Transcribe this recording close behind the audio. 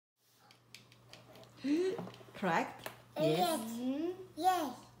Correct? Yes.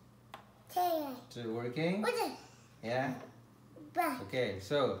 Yes. Is it working? Yeah? Okay,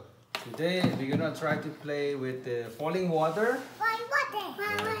 so today we're gonna try to play with the falling water.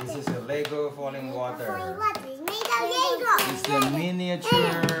 This is a LEGO falling water. It's the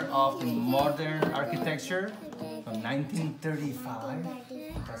miniature of the modern architecture from 1935.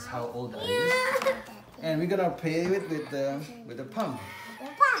 That's how old it is. And we're gonna play it with the pump.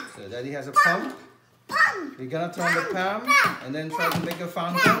 So Daddy has a pump. We're gonna turn the pump and then try to make a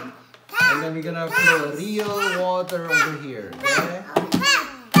fountain. And then we're gonna flow real water over here. Okay?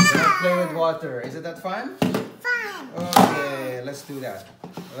 We're gonna play with water. Is it that fun? Okay, let's do that.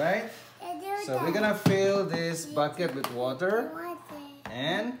 Alright? So we're gonna fill this bucket with water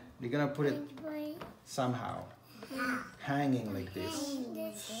and we're gonna put it somehow hanging like this.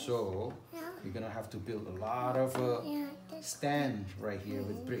 So we're gonna have to build a lot of stand right here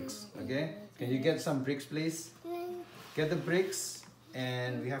with bricks. Okay? Can you get some bricks, please? Get the bricks,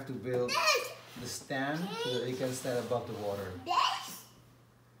 and we have to build the stand so that it can stand above the water.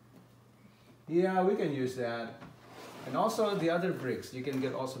 Yeah, we can use that. And also the other bricks. You can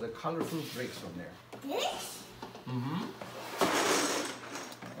get also the colorful bricks from there.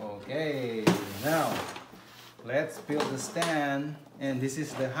 Okay, now let's build the stand, and this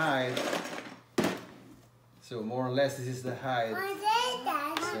is the height. So more or less this is the height.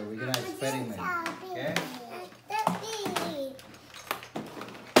 So we're gonna experiment. Okay?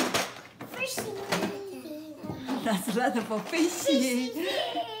 That's a lot for fishy.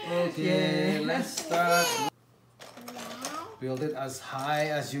 Okay, let's start. Build it as high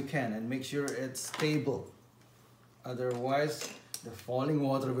as you can and make sure it's stable. Otherwise, the falling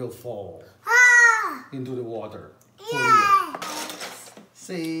water will fall into the water. For real.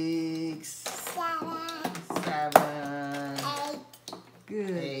 6, 7,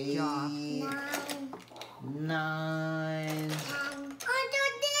 Good job. 9,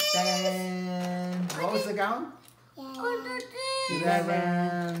 10. What was the count?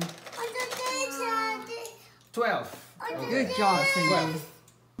 11, 12. Okay. Good job, Cindy.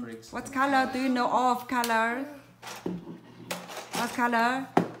 12. What color do you know of color? What color?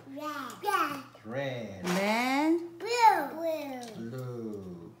 Red. Then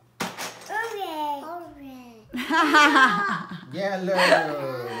Blue. Orange. Yellow.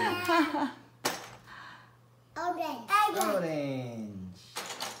 Orange.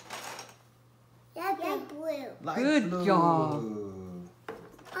 Light Good blue. job.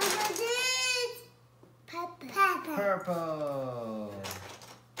 Purple.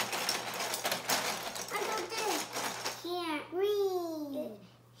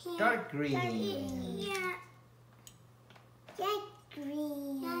 Dark green.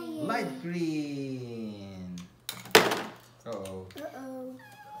 Light green. Uh-oh.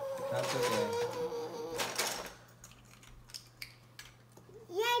 That's okay.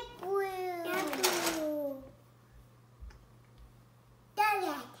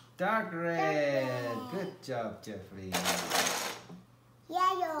 Dark red. Good job, Jeffrey.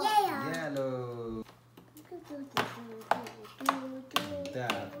 Yellow.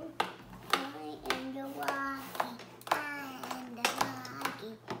 That.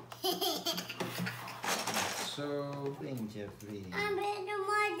 So green, Jeffrey.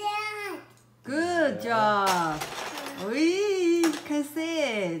 good job. We can see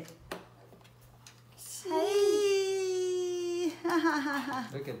it. Hey.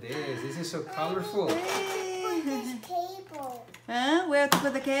 Look at this. This is so colorful. Huh? Where to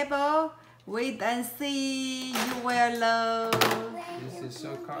put the cable? Wait and see. You will love. This is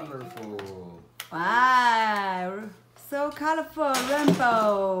so colorful. Wow. So colorful.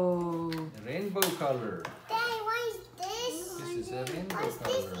 Rainbow. Rainbow color. Daddy, what is this? This is a rainbow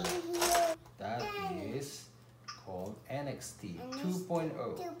color. That is called NXT 2.0.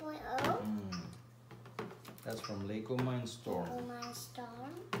 2.0. That's from LEGO Mindstorm.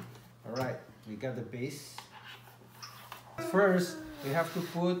 Alright, we got the base. First, we have to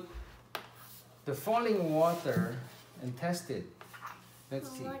put the falling water and test it. Let's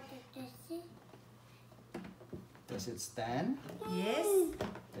see. Does it stand? Yes.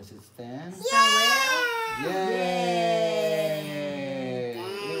 Does it stand? Yeah! Yay!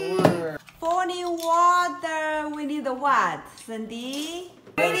 It worked! Falling water. We need the what, Cindy?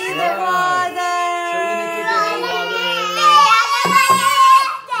 We That's need the right. water. So we need to get the water.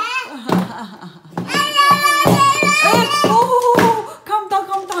 Oh, calm down,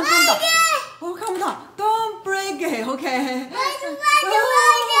 calm down, calm down. Oh, calm down. Don't break it, okay?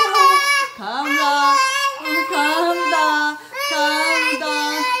 Calm down. Calm down. Calm down.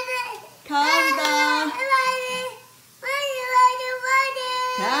 Calm down.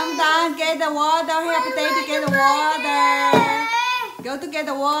 Calm Down, get the water. Help Daddy get the water. Go to get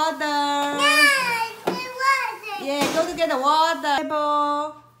the water. Yeah, go to get the water.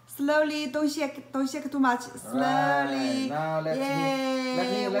 Slowly, don't shake too much. Slowly. Right. Now let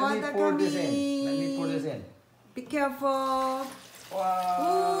me pour this in. Let me pour this in. Be careful. Wow.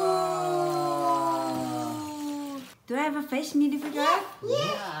 Ooh. Do I have a fish, minifigure?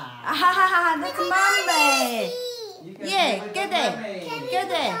 Yeah. That's mommy. Yeah, get it. Get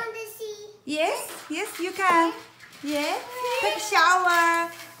it. Yes, you can. Yeah. Take a shower.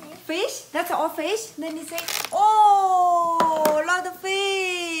 Fish? That's all fish? Let me see. Oh, a lot of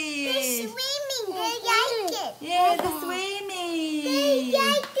fish. They're swimming. They like it. Yeah, they're swimming. They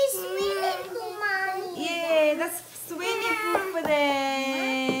like the swimming pool, Mommy. Yeah, that's swimming pool for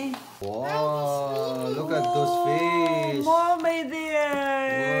them. Wow, look at those fish. Mommy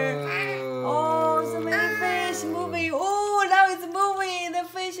there. Whoa. Oh, so many fish moving. Oh, now it's moving. The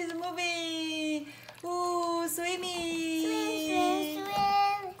fish is moving. Oh, swimming.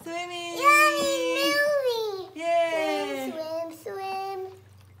 Swimming. Yeah. Swim.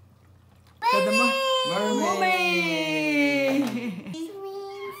 So the Mermaid.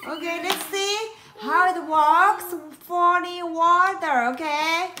 Okay, let's see how it works falling water,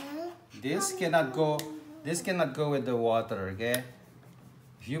 okay? This cannot go with the water, okay?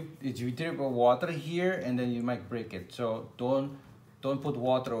 If you drip water here, and then you might break it. So don't put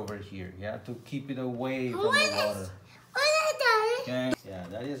water over here. You have to keep it away from the water. Okay? Yeah,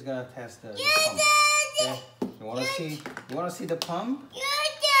 that is gonna test the pump. Okay? You wanna see the pump?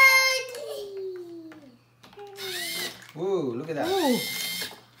 Ooh, look at that.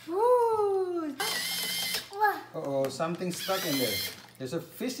 Ooh. Uh-oh, something's stuck in there. There's a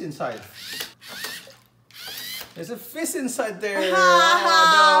fish inside. There's a fish inside there. Fish.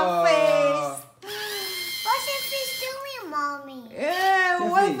 What's the fish doing, Mommy? Yeah,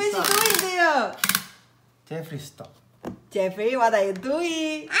 what fish stop. doing there? Jeffrey, stop. Jeffrey, what are you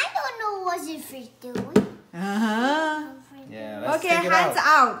doing? I don't know what the fish doing. Yeah, let's Okay, take it hands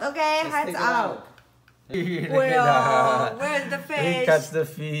out. Okay, Let's hands take it out. Look Well, at that. where's the He fish? catch the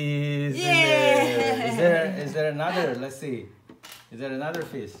fish. Yeah. Is there another? Let's see. Is there another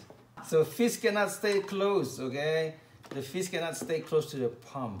fish? So fish cannot stay close, okay? The fish cannot stay close to the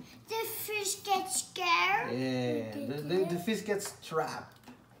pump. The fish gets scared. Yeah. The fish gets trapped.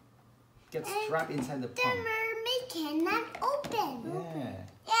 Gets trapped inside the The pump. mermaid cannot open. Yeah.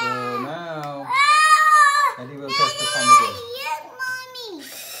 So now Ah! Daddy will test the pump again. Yes,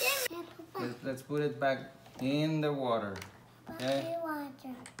 Mommy. Let's put it back in the water. Okay.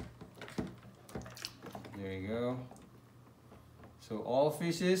 There you go. So all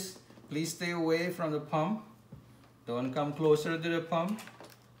fishes, please stay away from the pump. Don't come closer to the pump.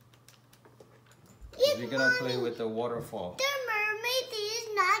 Yes, We're gonna play Mommy. with the waterfall. The mermaid does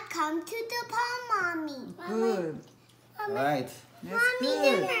not come to the pond, Mommy. Good. Right. That's Mommy,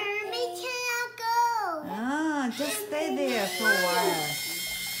 the good. mermaid cannot go. Just stay there for a while.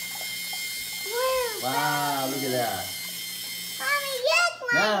 Wow, look at that. Mommy, yes,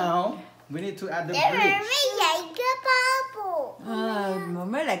 Mommy. Now we need to add the The bridge. mermaid like a bubble.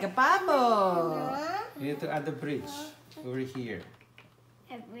 Mommy like a bubble. We need to add the bridge over here.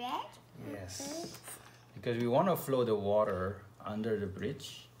 A red? Yes. Because we want to flow the water under the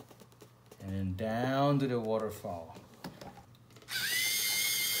bridge and then down to the waterfall.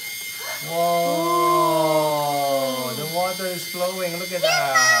 Whoa! The water is flowing. Look at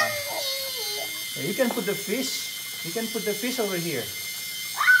that. You can put the fish. You can put the fish over here.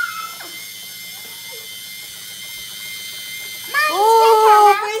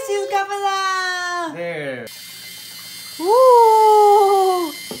 Oh, fish is coming out. There.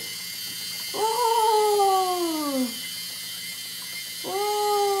 Ooh. Ooh.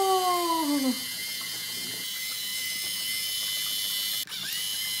 Ooh.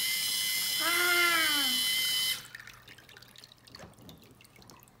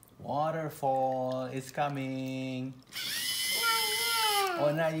 Waterfall is coming.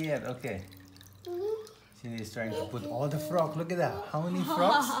 Oh, not yet. Okay. She is trying to put all the frogs. Look at that. How many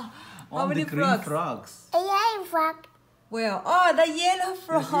frogs? All many the green frogs? frogs. A yellow frog. Well, oh, the yellow There's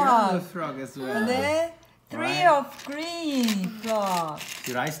yellow frog. frog as well. And then three Right. of green frog.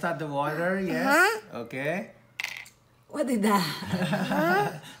 Should I start the water? Yes. Okay. What is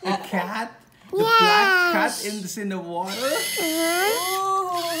that? The cat. The black cat is in the water. Oh.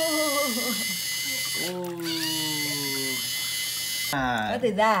 Oh. What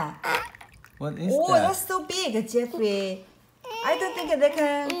is that? What is Oh, that? that's so big, Jeffrey. I don't think they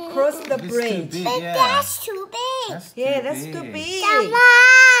can cross the It's too bridge. big, But yeah. that's too big. That's Yeah, that's too big.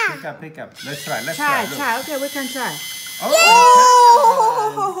 Mama. Pick up. Let's try. Let's Try. Look. Okay, we can try. Oh!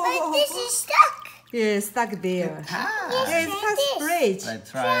 But this is stuck. Yeah, stuck there. Yeah, it's stuck bridge.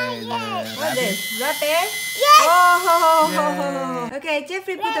 Let's try the What is this? Rabbit? Yes. Oh. Okay,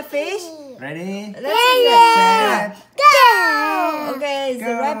 Jeffrey, put the fish. Ready? Let's see that. Set. Go. Okay, it's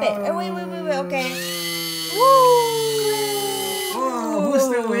the rabbit. Oh, wait. Okay. Oh, who's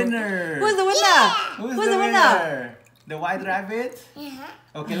the winner? Who's the winner? Who's the winner? The white rabbit?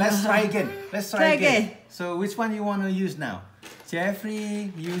 Okay, let's try again. Try again. So which one you want to use now?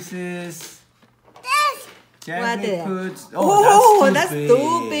 Jeffrey uses... This. Jeffrey puts... Oh, that's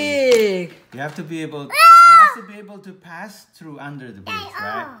too big. You have to be able to pass through under the bridge,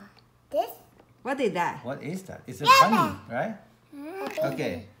 right? This. What is that? What is that? It's a bunny, right?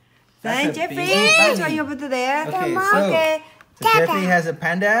 Okay. Then That's a Jeffrey, big which bunny. one you put there? Okay, Okay. so Jeffrey has a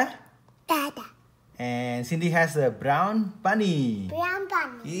panda. Dada. And Cindy has a brown bunny. Brown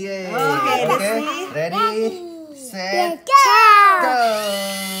bunny. Yay! Okay, let's see. Ready, set, Go. go!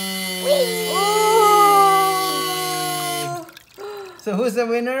 So who's the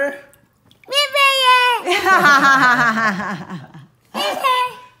winner?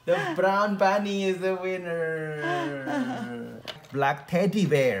 The brown bunny is the winner. Black teddy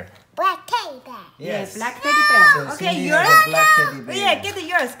bear. Black teddy bear. Yes. Black teddy bear. So Okay, Cindy yours? has a black teddy bear. Yeah, get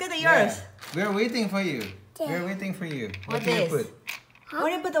yours. Get yours. Yeah. We're waiting for you. We're waiting for you. What do you this? put?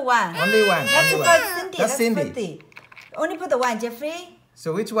 Only put the one. Only one. That's Only for one. Cindy. That's Cindy. for Cindy. Only put the one, Jeffrey.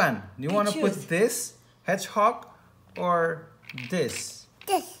 So which one? You want to put choose. this hedgehog or this?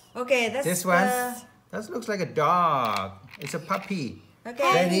 This. Okay, that's This one? That looks like a dog. It's a puppy.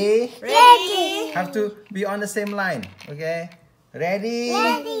 Okay. Ready? Ready? Have to be on the same line. Okay? Ready?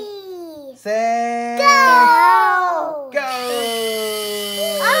 Ready. Set. Go. Go.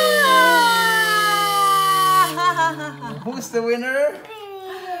 Who's the winner?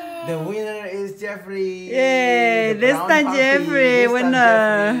 The winner is Jeffrey. Yay, The this brown time puppy. Jeffrey, This time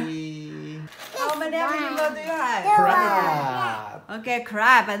winner. Jeffrey. How many animals do you have? Crab. Okay,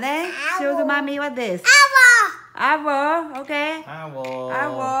 crab. And then show to mommy what this. Owl. Okay. Owl.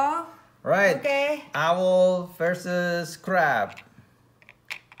 Owl. Right. Okay. Owl versus crab.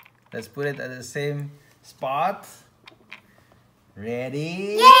 Let's put it at the same spot.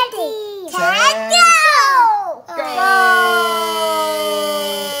 Ready? Ready. Set. Go. Go.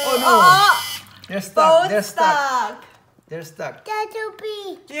 Oh no! They're stuck. Both They're stuck. stuck. They're stuck. That's too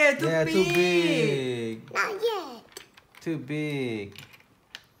big. Yeah, too Yeah, big. too big. Not yet. Too big.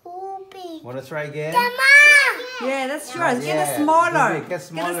 Too big. Wanna try again? Mama. Yeah, that's yours. Get Yeah, a smaller. too big. Get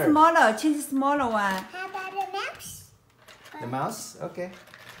smaller. Get a smaller. Change the smaller one. How about the mouse? The mouse? Okay.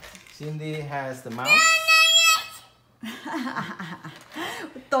 Cindy has the mouse.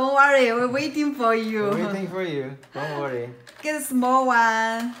 Don't worry, we're waiting for you. We're waiting for you. Don't worry. Get a small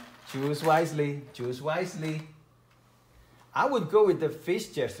one. Choose wisely. Choose wisely. I would go with the fish,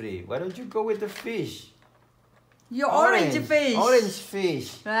 Jeffrey. Why don't you go with the fish? Your orange fish. Orange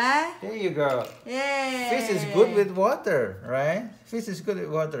fish. Right? There you go. Yeah. Fish is good with water, right? Fish is good with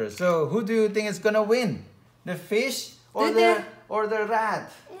water. So who do you think is gonna win? The fish or the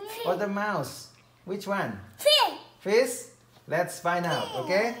rat or the mouse? Which one? Fish. Fish? Let's find out,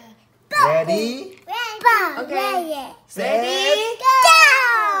 okay? Ready? Okay. Set. Ready? Go.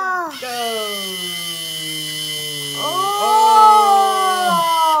 Go!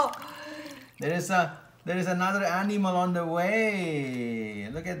 Oh! There is another animal on the way.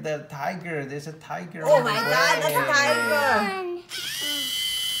 Look at the tiger. There's a tiger. Oh on my the God, that's a way. tiger.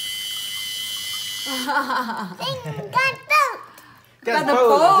 Got the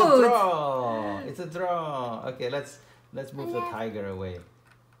boat. boat. It's a draw. It's a draw. Okay, let's move the tiger away.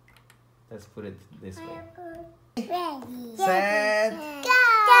 Let's put it this way. Ready. Set. Go.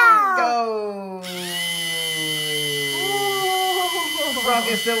 Go! Frog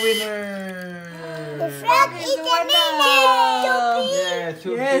is the winner. The frog is the winner. Yeah,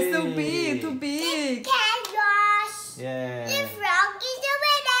 too Yes, big. too big, too big. Chaos. Yeah. The frog is the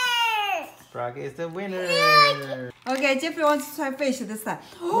winner. Frog is the winner. Okay, Jeffrey wants to try fish this time.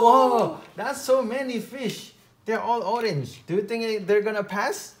 Whoa, that's so many fish. They're all orange. Do you think they're gonna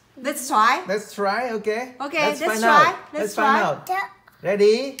pass? Let's try. Let's try, okay? Okay, let's find try. out. Let's find try. out.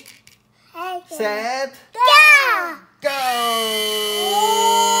 Ready? Set. Go. Go!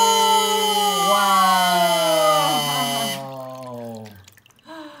 Wow!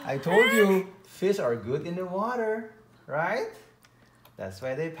 I told you, fish are good in the water, right? That's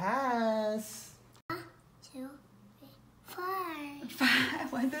why they pass. 2, 3, 4.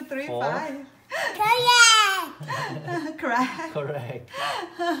 5. 1, 2, 3, Four. 5. Correct. Correct. Correct.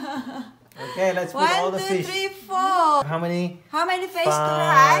 Okay, let's put 1, all the 2, fish. 3, 4. How many? How many fish do you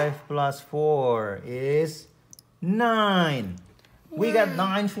have? 5 plus 4 is 9. We got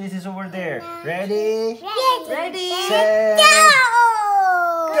 9 fishes over there. Ready? Ready? Set. Go!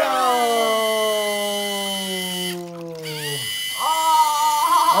 Go!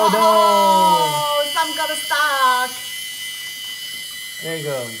 Oh no! Some got stuck. There you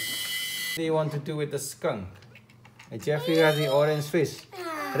go. What do you want to do with the skunk? And Jeffrey has the orange fish.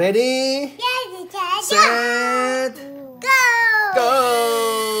 Ready? Set. Go!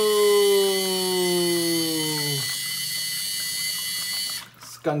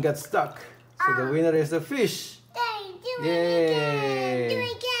 Skunk got stuck. So the winner is the fish. Yay!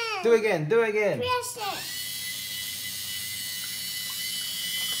 Do again. Do again. Press it.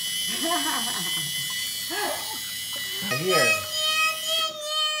 Here.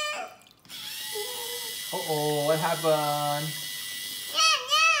 Uh-oh, what happened?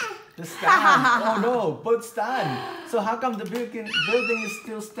 The stand. Oh no, both stand. So how come the building is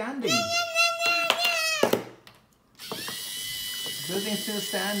still standing? Building still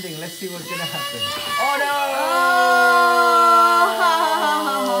standing. Let's see what's gonna happen. Oh no!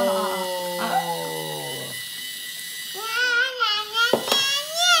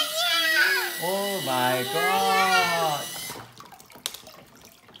 Oh my God!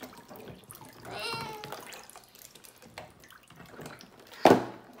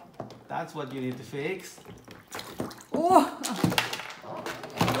 That's what you need to fix. Oh.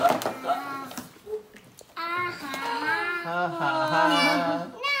 Ha ha ha.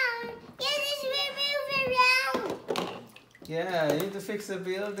 Yeah, you need to fix the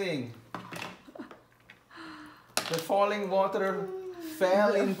building. The falling water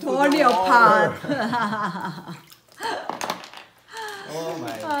fell into the water. apart. Oh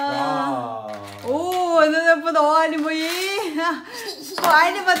my God. Oh, put the animal in. For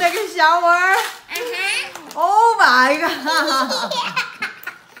animal take a shower. Oh my God.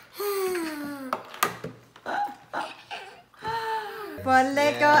 For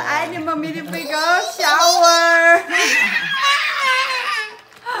LEGO animal minifigure shower.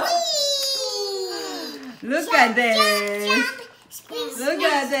 Look at this. Look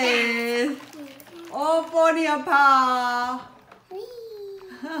at this. All falling apart.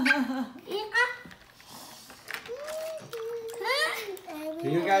 Do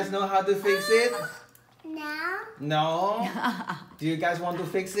you guys know how to fix it? No. No? Do you guys want to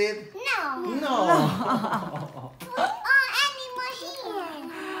fix it? No. No. Animal here.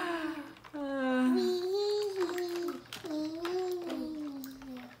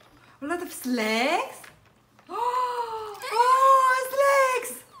 A lot of snakes. Oh,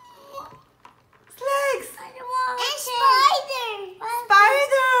 snakes! Snakes! And spider.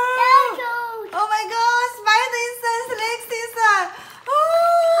 Spider! Oh my God! Spider inside, snakes inside. Oh!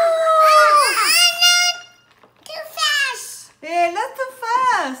 Too fast. Yeah, not too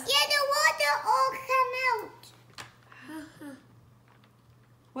fast. Yeah, the water all come out.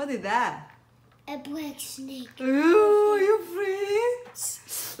 What is that? A black snake. Ooh, you free?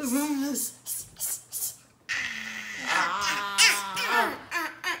 Spider.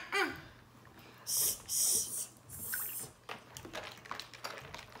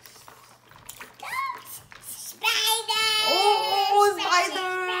 Oh,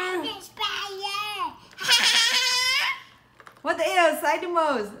 spider. What else?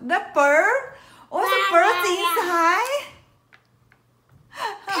 Animals? The bird? Oh, the bird's inside?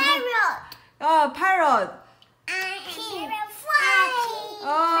 Parrot. Oh, parrot. Parrot fly.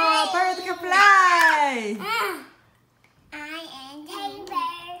 Oh, parrot can fly. I am teddy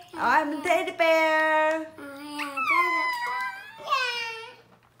bear. I'm a teddy bear.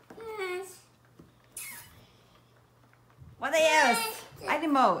 What else?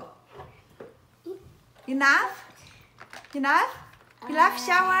 Animal. Enough? Enough? Enough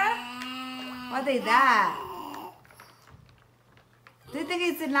shower? What is that? Do you think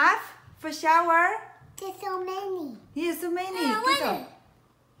it's enough for shower? There's so many. Yes, so many.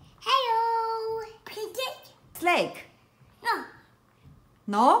 Hello. Cricket. Snake? No.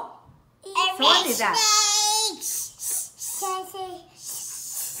 No? So what is that?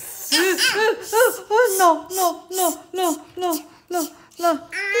 No, no, no, no, no, no, no. Mommy,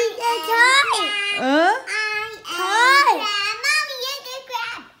 it's a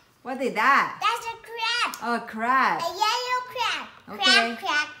crab. What is that? That's a crab. Oh, crab. A yellow crab. Okay.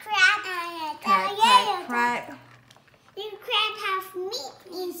 Crab. Crab, crab, crab. Your crab has meat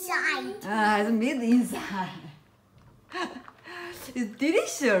inside. Has meat inside. It's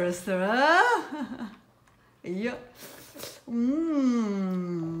delicious, huh? Yeah.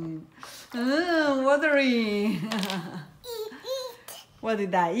 Watery. Eat. What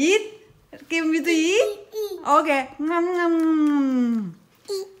did I eat? Give me to eat? Okay.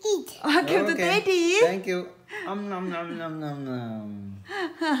 Eat. Give to daddy eat? Thank you. Nom nom nom nom nom.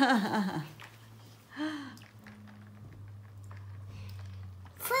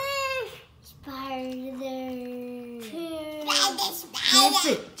 Spider.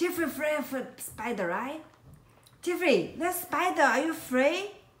 Jeffrey afraid of spider, right? Jeffrey, that spider, are you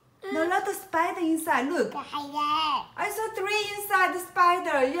afraid? No, not the spider inside. Look. I saw 3 inside the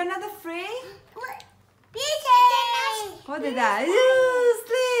spider. You're not afraid? What is that?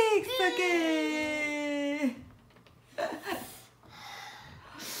 Snakes. Okay.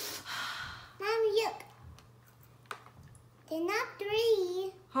 Mommy, look. They're not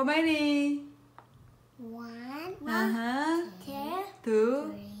 3. How many? 1,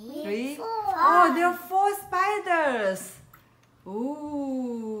 2, 3, 4. Oh, there are 4 spiders.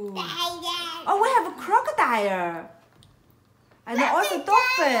 Ooh. Oh, we have a crocodile. And also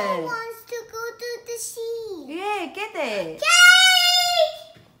dolphin. Wants to go to the sea. Yeah, get it. The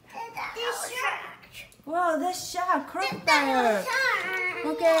shark. Wow, the shark, crocodile.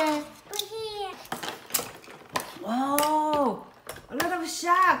 Okay. Wow, a lot of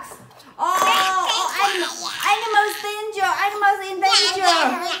sharks. Animals danger. Animals in danger.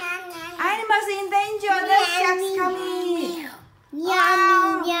 Animals in danger. The sharks coming.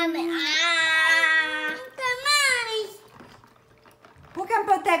 Yummy. Who can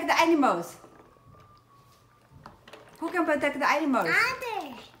protect the animals? Who can protect the animals?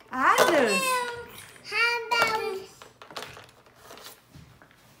 Others.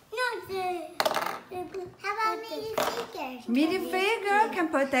 How about minifigures? Minifigure can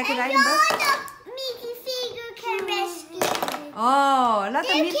protect the animals. A lot of minifigure can rescue. Oh, a lot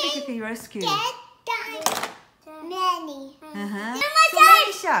of minifigure can rescue. Many. So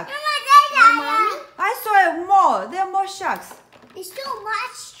many sharks. I saw more. There are more sharks. There's so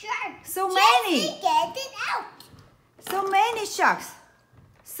much sharks. So many. Get it out. So many sharks.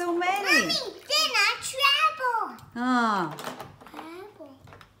 So many. Mommy, they're not travel.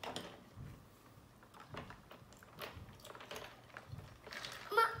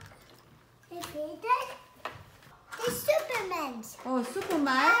 The Supermans. Oh,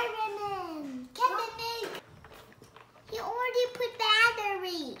 Superman. Iron Man. Captain Nick. He already put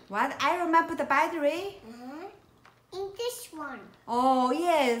battery. What? Iron Man put the battery? In this one. Oh,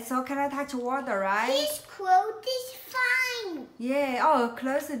 yeah. So can I touch water, right? His quote is fine. Yeah. Oh,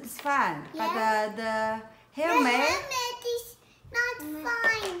 clothes is fine. Yeah. But the The helmet? helmet is not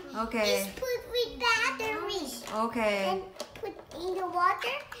fine. Okay. It's put with batteries. Okay. And put in the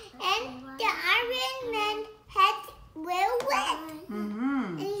water. And the Iron Man head will wet.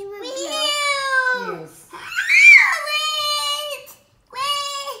 Mm-hmm. And he will Yes.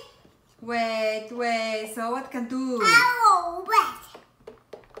 Wait. So what can do? Oh, wet.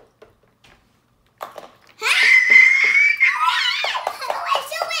 So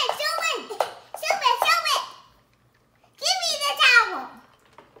wet. Give me the towel.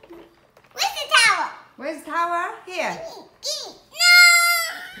 Where's the towel? Where's the tower? Here. No!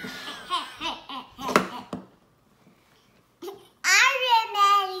 Iron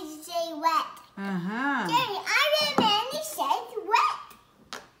Man is say wet. Jerry, Iron Man is said wet.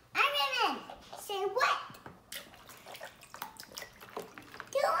 Iron Man say wet.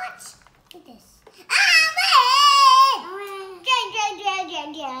 Too much. Look at this.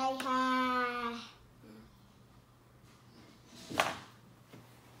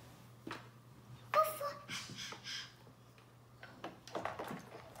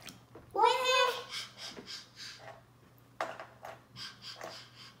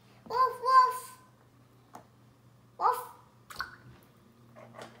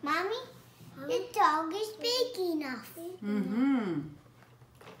 Mommy, the dog is big enough. Mm-hmm.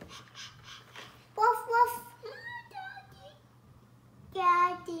 Woof woof.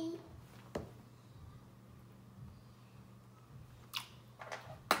 Daddy.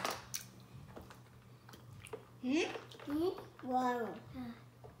 Whoa.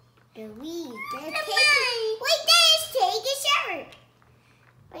 The weed. Wait, let's take a shower.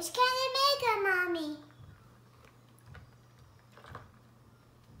 What kind of makeup, Mommy?